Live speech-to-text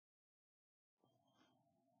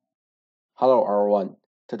Hello everyone.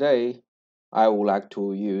 Today I would like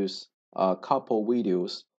to use a couple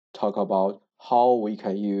videos talk about how we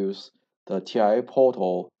can use the TIA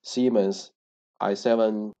portal Siemens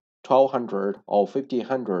i7 1200 or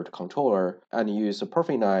 1500 controller and use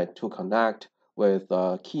Profinet to connect with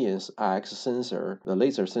the Keyence X sensor, the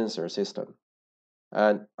laser sensor system.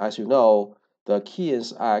 And as you know, the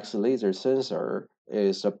Keyence X laser sensor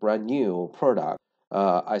is a brand new product.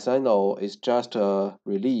 As I know, it's just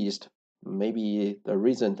released maybe the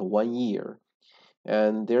recent 1 year,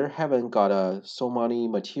 and they haven't got so many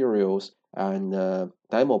materials and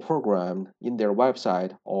demo program in their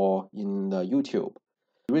website or in YouTube.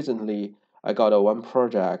 Recently, I got one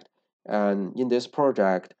project, and in this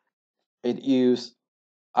project, it used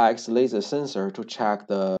X laser sensor to check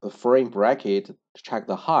the frame bracket, to check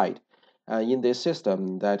the height. And in this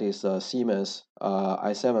system, that is a Siemens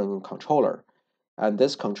i7 controller. And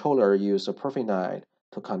this controller uses a Profinet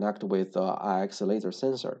to connect with the X laser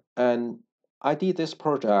sensor. And I did this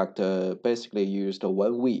project basically used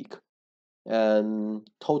 1 week. And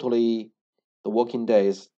totally the working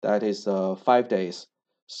days, that is 5 days.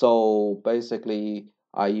 So basically,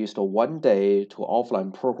 I used 1 day to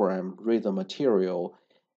offline program, read the material,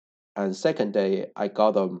 and second day, I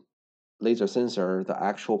got the laser sensor, the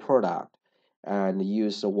actual product, and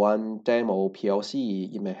used one demo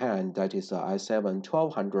PLC in my hand, that is the i7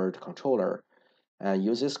 1200 controller, and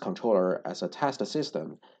use this controller as a test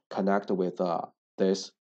system, connect with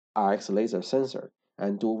this RX laser sensor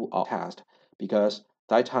and do a test. Because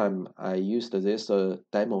that time I used this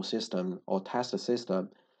demo system or test system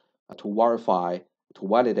to verify, to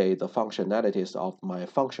validate the functionalities of my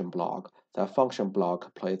function block. That function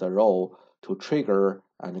block plays a role to trigger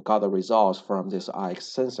and got the results from this IX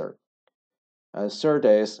sensor. And third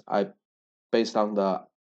is based on the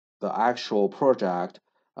actual project,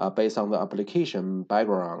 based on the application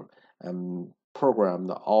background, and programmed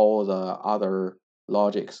all the other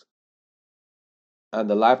logics. And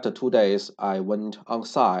the last 2 days, I went on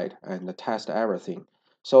site and test everything.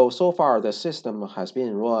 So far the system has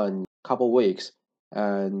been run a couple weeks,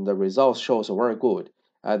 and the results shows very good.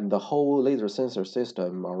 And the whole laser sensor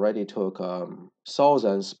system already took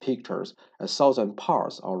thousands pictures, 1,000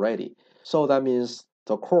 parts already. So that means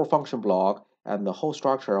the core function block and the whole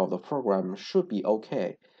structure of the program should be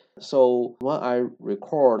okay. So when I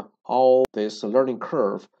record all this learning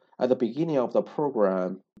curve at the beginning of the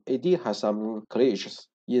program, it did have some glitches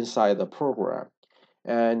inside the program.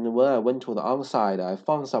 And when I went to the on-site, I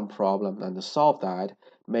found some problem and solved that,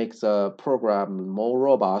 makes the program more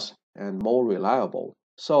robust and more reliable.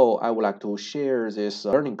 So I would like to share this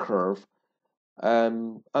learning curve.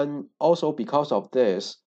 And also because of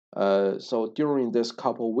this, so during this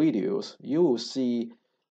couple videos, you will see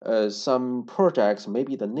some projects,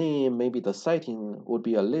 maybe the name, maybe the setting would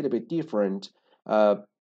be a little bit different.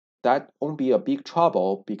 That won't be a big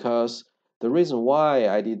trouble, because the reason why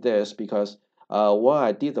I did this, because when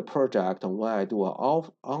I did the project and when I do an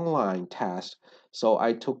online test, so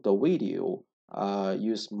I took the video,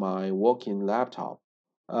 use my working laptop.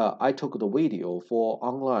 I took the video for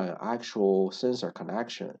online actual sensor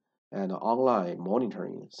connection and online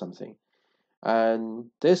monitoring something. And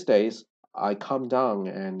these days, I come down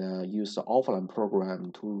and use the offline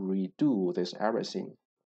program to redo this everything,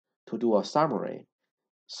 to do a summary.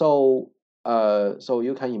 So, so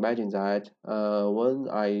you can imagine that when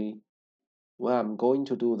I'm going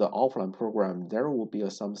to do the offline program, there will be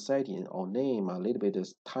some setting or name, a little bit of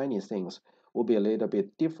tiny things will be a little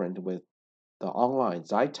bit different with the online.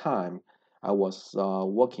 That time I was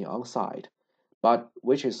working on site, but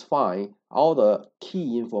which is fine. All the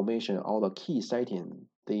key information, all the key setting,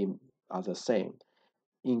 they are the same.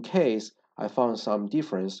 In case I found some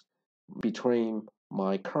difference between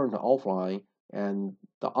my current offline and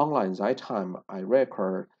the online that time I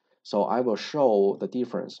record, so I will show the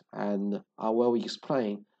difference, and I will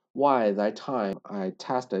explain why that time I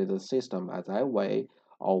tested the system as that way,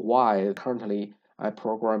 or why currently I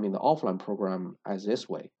program in the offline program as this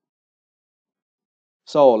way.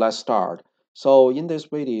 So let's start. So in this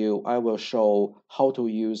video, I will show how to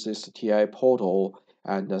use this TI portal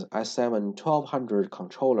and the i7 1200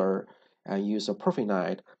 controller and use a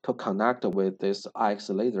Profinet to connect with this X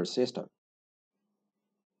laser system.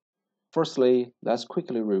 Firstly, let's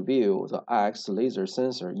quickly review the X laser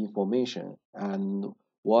sensor information and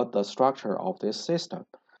what the structure of this system.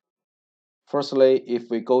 Firstly, if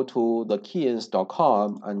we go to the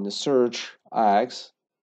Keyence.com and search X,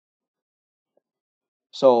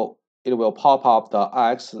 so it will pop up the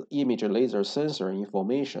X image laser sensor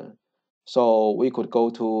information. So we could go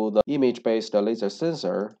to the image-based laser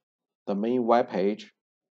sensor, the main web page,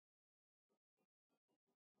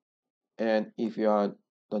 And if you are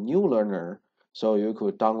the new learner, so you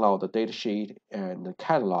could download the datasheet and the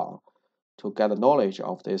catalog to get the knowledge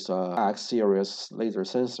of this X series laser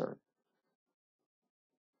sensor.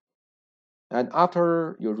 And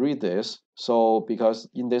after you read this, so because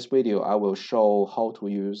in this video I will show how to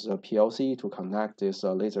use a PLC to connect this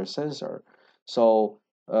laser sensor. So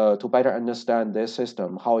to better understand this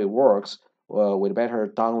system, how it works, we'd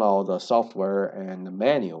better download the software and the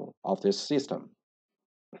manual of this system.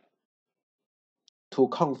 To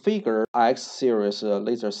configure X series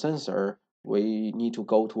laser sensor, we need to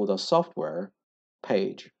go to the software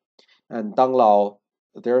page and download.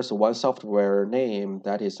 There's one software name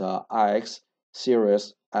that is X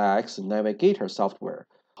Series X Navigator software.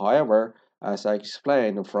 However, as I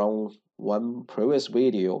explained from one previous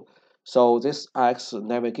video, so this X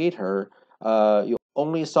Navigator, you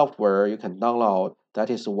only software you can download that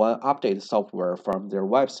is one update software from their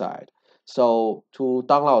website. So to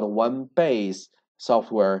download one base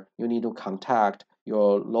software, you need to contact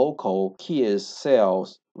your local Keyence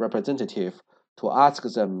sales representative to ask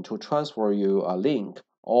them to transfer you a link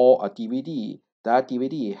or a DVD. That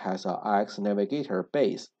DVD has a X Navigator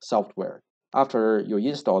base software. After you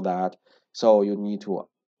install that, so you need to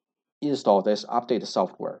install this update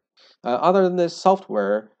software. Other than this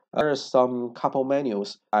software, there are some couple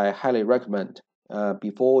manuals I highly recommend.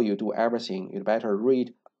 Before you do everything, you better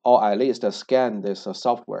read or at least scan this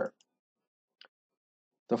software.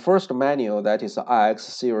 The first manual, that is the X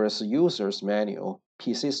Series User's Manual,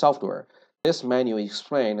 PC software. This manual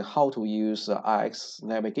explains how to use the X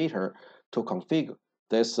Navigator to configure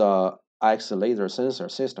this X laser sensor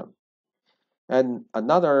system. And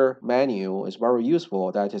another manual is very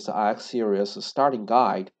useful, that is the X Series Starting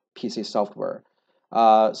Guide PC software.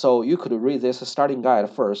 So you could read this starting guide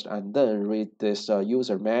first and then read this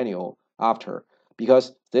user manual after,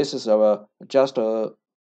 because this is just a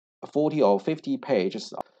 40 or 50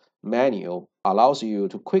 pages manual allows you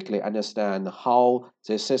to quickly understand how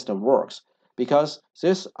this system works. Because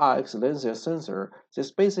this X laser sensor,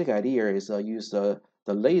 this basic idea is use the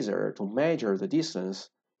laser to measure the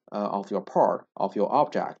distance of your part, of your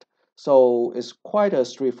object. So it's quite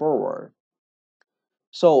straightforward.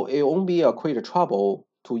 So it won't be a great trouble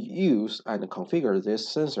to use and configure this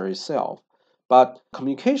sensor itself. But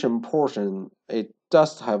communication portion, it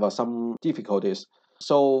does have some difficulties.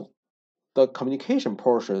 So the communication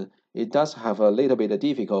portion, it does have a little bit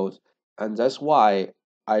difficult, and that's why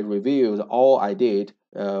I reviewed all I did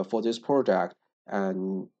for this project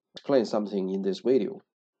and explain something in this video.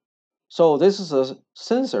 So this is a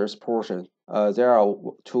sensors portion. There are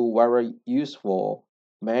two very useful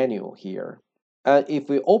manual here. And if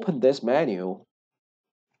we open this manual,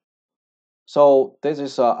 so this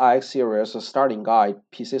is a X Series Starting Guide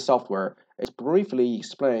PC software. It's briefly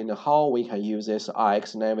explain how we can use this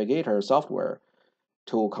X Navigator software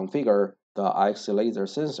to configure the X laser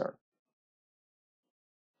sensor.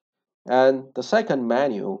 And the second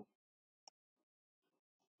manual,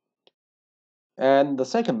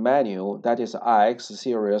 that is X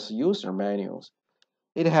Series User Manuals.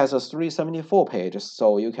 It has a 374 pages,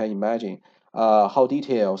 so you can imagine how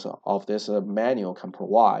details of this manual can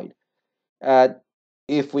provide. And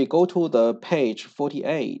if we go to the page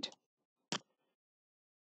 48,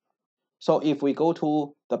 so if we go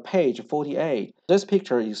to the page 48, this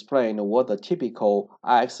picture explains what the typical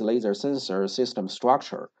X laser sensor system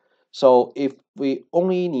structure. So if we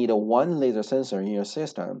only need one laser sensor in your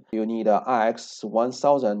system, you need a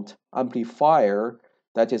X1000 amplifier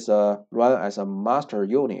that is run as a master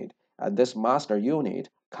unit, and this master unit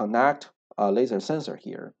connect a laser sensor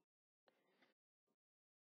here.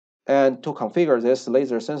 And to configure this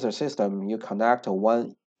laser sensor system, you connect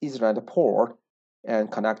one Ethernet port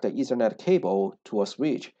and connect the Ethernet cable to a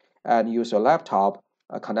switch, and use your laptop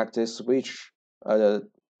connect this switch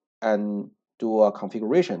and do a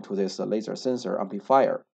configuration to this laser sensor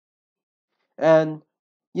amplifier. And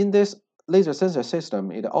in this laser sensor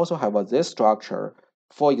system, it also have this structure.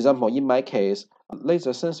 For example, in my case,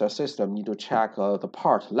 laser sensor system need to check the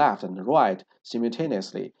part left and right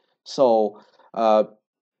simultaneously. So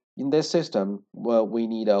in this system, well, we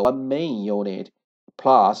need one main unit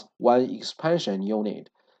plus one expansion unit.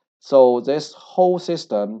 So this whole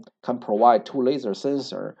system can provide two laser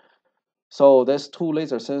sensors. So this two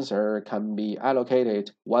laser sensor can be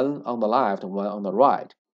allocated, one on the left, one on the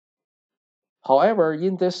right. However,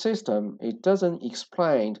 in this system, it doesn't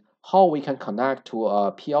explain how we can connect to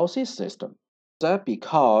a PLC system. That's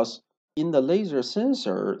because in the laser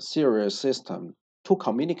sensor series system, to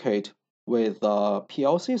communicate with the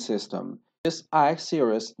PLC system, this X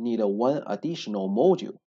series need one additional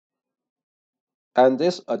module. And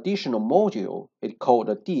this additional module is called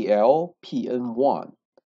the DLPN1.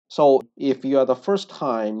 So if you are the first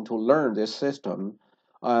time to learn this system,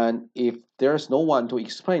 and if there's no one to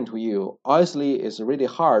explain to you, honestly, it's really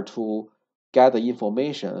hard to get the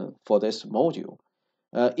information for this module.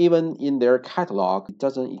 Even in their catalog, it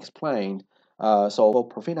doesn't explain. So for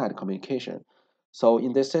Profinet communication, so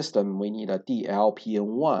in this system, we need a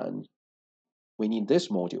DLPN1. We need this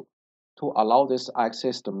module to allow this X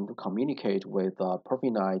system to communicate with the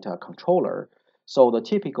Profinet controller. So the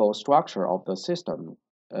typical structure of the system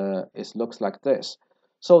looks like this.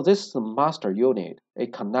 So this is the master unit.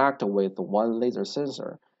 It connects with one laser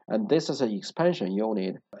sensor, and this is an expansion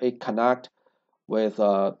unit. It connects with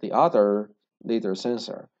the other laser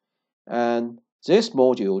sensor. And this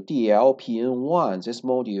module, DLPN1, this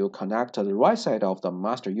module connects to the right side of the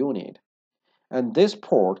master unit. And this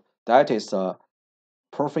port, that is a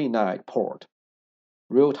Profinet port,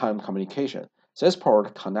 real-time communication. This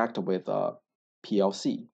port connects with a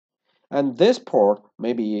PLC. And this port,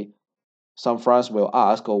 maybe some friends will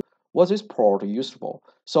ask, oh, what's this port used for?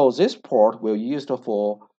 So this port will used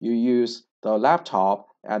for you use the laptop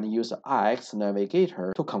and use the IX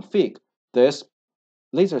Navigator to configure this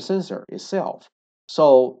laser sensor itself.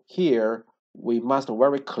 So here we must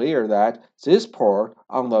very clear that this port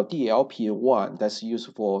on the DLP1 that's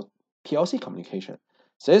used for PLC communication.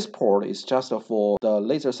 This port is just for the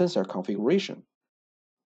laser sensor configuration.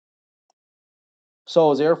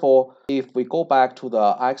 So therefore, if we go back to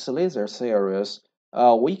the X laser series,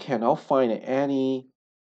 we cannot find any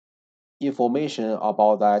information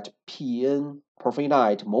about that PN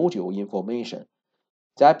Profinet module information.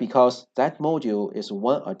 That because that module is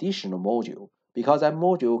one additional module. Because that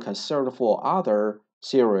module can serve for other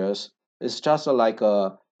series, it's just like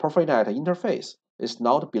a Profinet interface. It's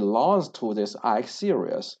not belongs to this X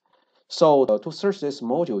series. So to search this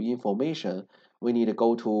module information, we need to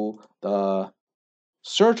go to the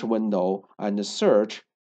search window and search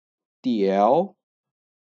DL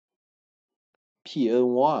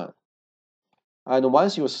PN1. And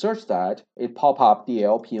once you search that, it pop up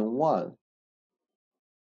DL PN1.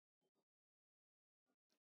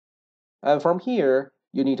 And from here,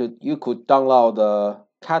 you could download the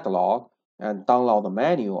catalog and download the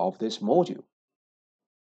manual of this module.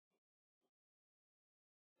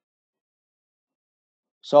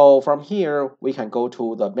 So from here, we can go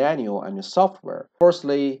to the manual and the software.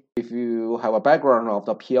 Firstly, if you have a background of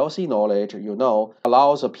the PLC knowledge, you know,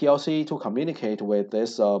 allows the PLC to communicate with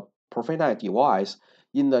this Profinet device.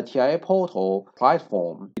 In the TIA portal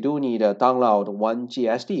platform, you do need to download one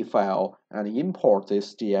GSD file and import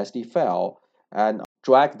this GSD file and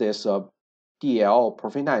drag this DL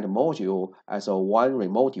Profinet module as a one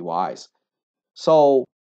remote device. So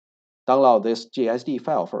download this GSD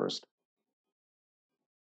file first.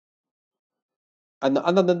 And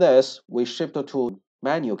other than this, we shift to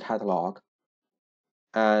menu catalog.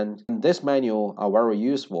 And this menu are very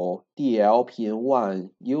useful, DLPN1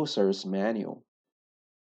 users menu.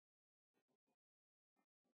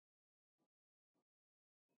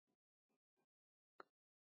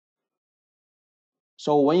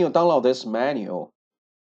 So when you download this menu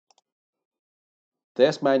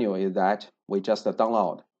is that we just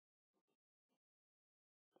download.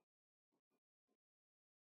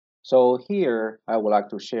 So here, I would like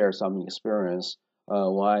to share some experience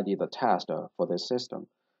when I did the test for this system.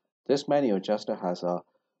 This menu just has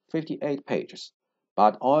 58 pages,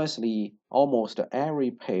 but honestly, almost every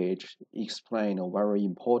page explains very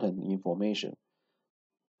important information.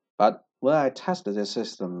 But when I tested this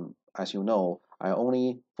system, as you know,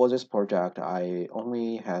 for this project, I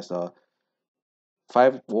only has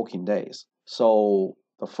 5 working days. So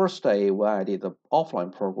the first day when I did the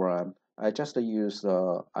offline program, I just used,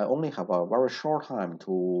 I only have a very short time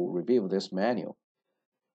to review this menu.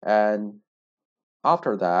 And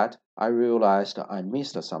after that, I realized I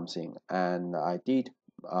missed something and I did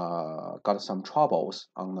got some troubles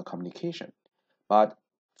on the communication. But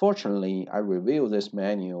fortunately, I reviewed this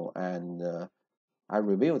menu and I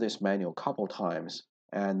reviewed this menu a couple times.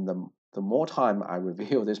 And the more time I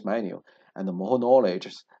review this menu and the more knowledge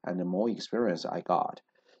and the more experience I got.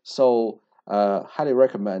 So highly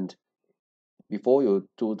recommend before you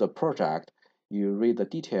do the project, you read the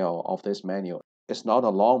detail of this menu. It's not a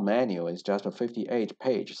long menu, it's just 58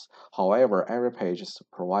 pages. However, every page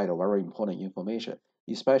provide a very important information.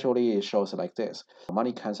 Especially it shows like this,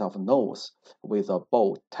 many kinds of notes with a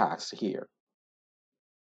bold text here.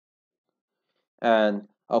 And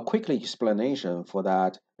a quick explanation for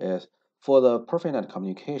that is for the Profinet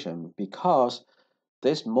communication, because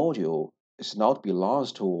this module is not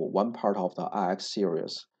belongs to one part of the IX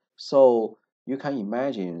series. So you can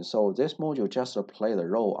imagine, so this module just play the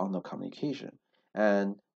role on the communication.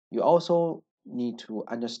 And you also need to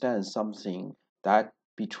understand something that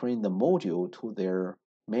between the module to their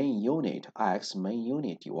main unit, IX main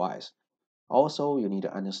unit device. Also, you need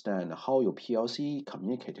to understand how your PLC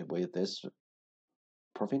communicated with this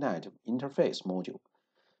Profinet interface module.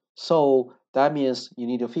 So that means you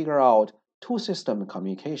need to figure out two system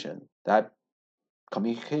communication, that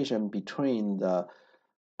communication between the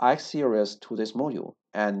X series to this module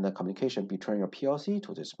and the communication between your PLC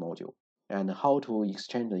to this module, and how to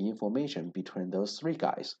exchange the information between those three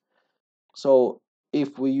guys. So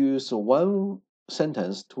if we use one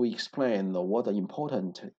sentence to explain what is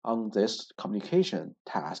important on this communication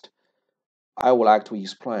task, I would like to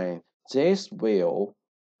explain this wheel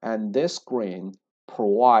and this screen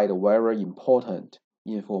provide very important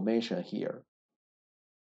information here.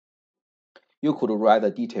 You could write the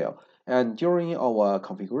detail, and during our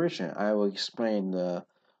configuration, I will explain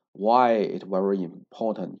why it's very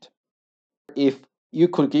important. If you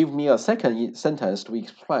could give me a second sentence to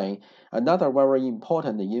explain another very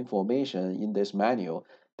important information in this manual,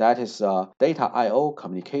 that is data I/O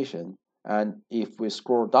communication. And if we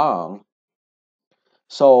scroll down,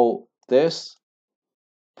 so this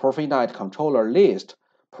Profinet controller list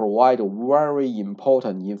provide very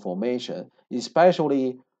important information,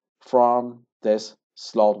 especially from this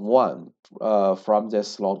slot 1, from this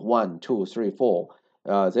slot 1, 2, 3, 4.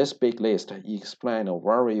 This big list explain a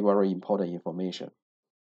very important information.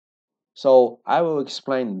 So I will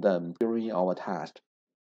explain them during our test.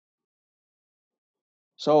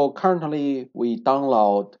 So currently we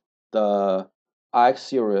download the X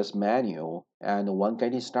series manual, and when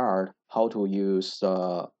getting started, how to use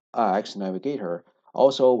the X Navigator.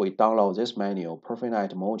 Also, we download this manual,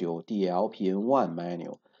 Profinet module EP01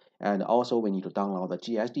 manual, and also we need to download the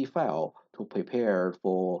GSD file to prepare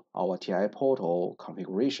for our TI portal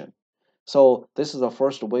configuration. So this is the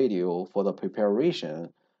first video for the preparation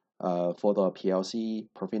for the PLC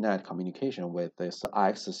Profinet communication with this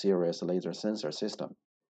X series laser sensor system.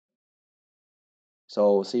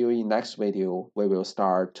 So see you in next video. We will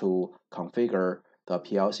start to configure the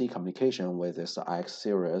PLC communication with this X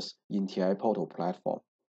series in TI portal platform.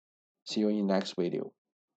 See you in next video.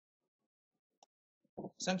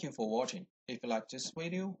 Thank you for watching. If you like this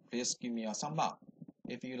video, please give me a thumb up.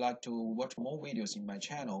 If you like to watch more videos in my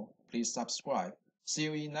channel, please subscribe. See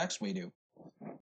you in next video.